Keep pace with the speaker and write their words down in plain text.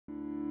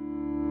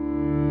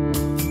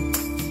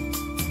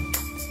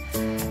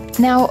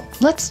Now,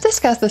 let's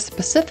discuss the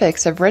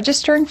specifics of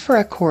registering for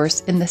a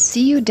course in the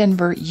CU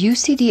Denver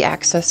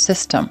UCDAccess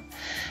system.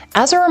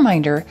 As a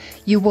reminder,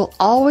 you will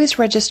always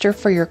register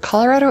for your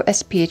Colorado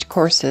SPH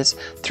courses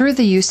through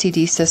the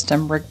UCD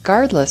system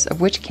regardless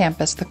of which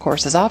campus the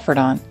course is offered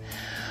on.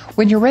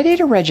 When you're ready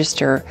to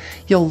register,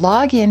 you'll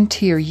log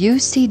into your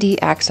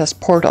UCDAccess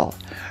portal.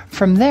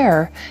 From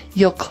there,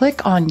 you'll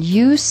click on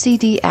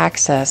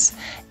UCDAccess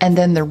and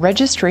then the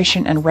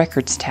Registration and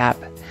Records tab.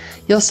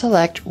 You'll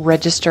select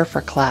Register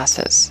for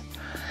Classes.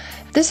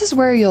 This is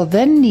where you'll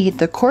then need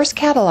the course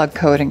catalog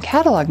code and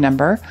catalog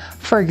number,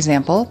 for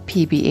example,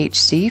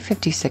 PBHC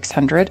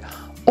 5600,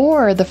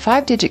 or the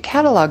 5-digit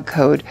catalog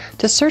code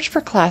to search for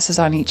classes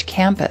on each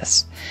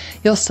campus.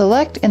 You'll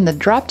select in the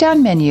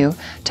drop-down menu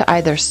to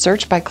either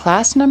search by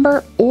class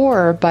number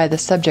or by the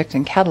subject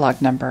and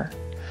catalog number.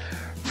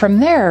 From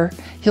there,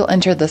 you'll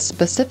enter the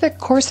specific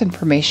course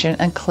information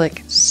and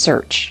click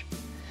Search.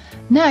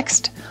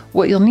 Next,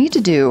 what you'll need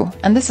to do,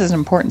 and this is an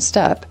important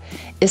step,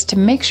 is to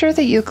make sure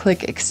that you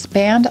click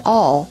Expand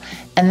All,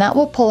 and that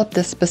will pull up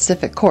this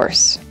specific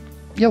course.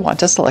 You'll want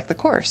to select the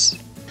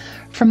course.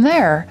 From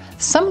there,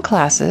 some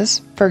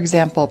classes, for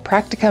example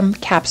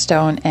Practicum,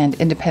 Capstone, and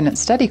Independent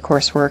Study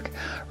coursework,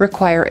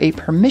 require a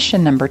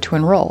permission number to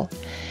enroll.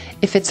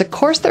 If it's a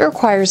course that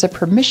requires a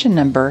permission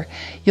number,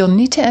 you'll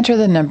need to enter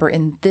the number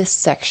in this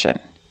section.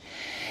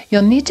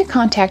 You'll need to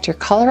contact your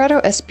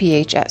Colorado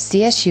SPH at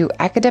CSU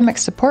Academic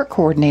Support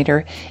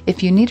Coordinator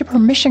if you need a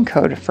permission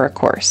code for a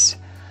course.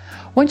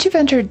 Once you've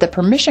entered the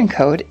permission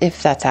code,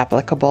 if that's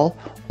applicable,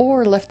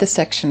 or left the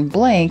section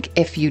blank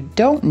if you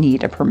don't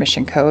need a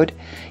permission code,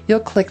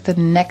 you'll click the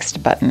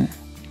Next button.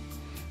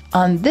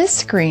 On this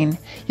screen,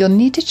 you'll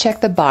need to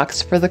check the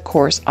box for the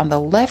course on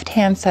the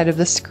left-hand side of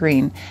the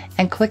screen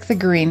and click the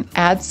green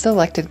Add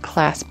Selected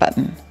Class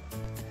button.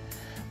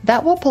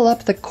 That will pull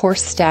up the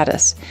course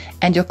status,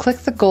 and you'll click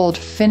the gold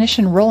Finish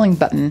Enrolling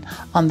button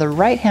on the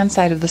right-hand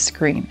side of the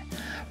screen.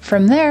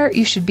 From there,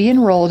 you should be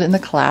enrolled in the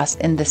class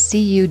in the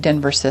CU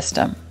Denver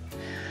system.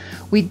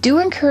 We do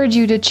encourage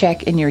you to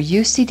check in your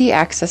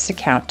UCDAccess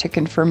account to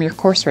confirm your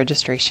course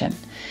registration.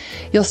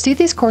 You'll see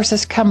these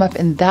courses come up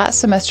in that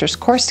semester's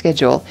course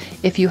schedule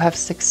if you have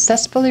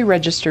successfully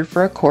registered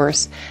for a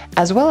course,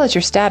 as well as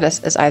your status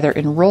as either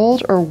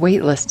enrolled or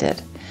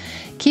waitlisted.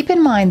 Keep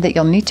in mind that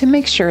you'll need to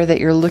make sure that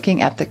you're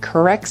looking at the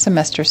correct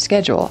semester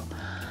schedule.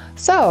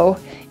 So,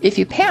 if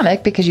you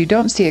panic because you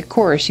don't see a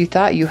course you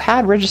thought you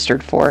had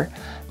registered for,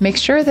 make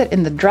sure that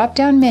in the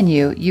drop-down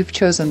menu you've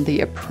chosen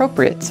the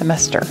appropriate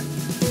semester.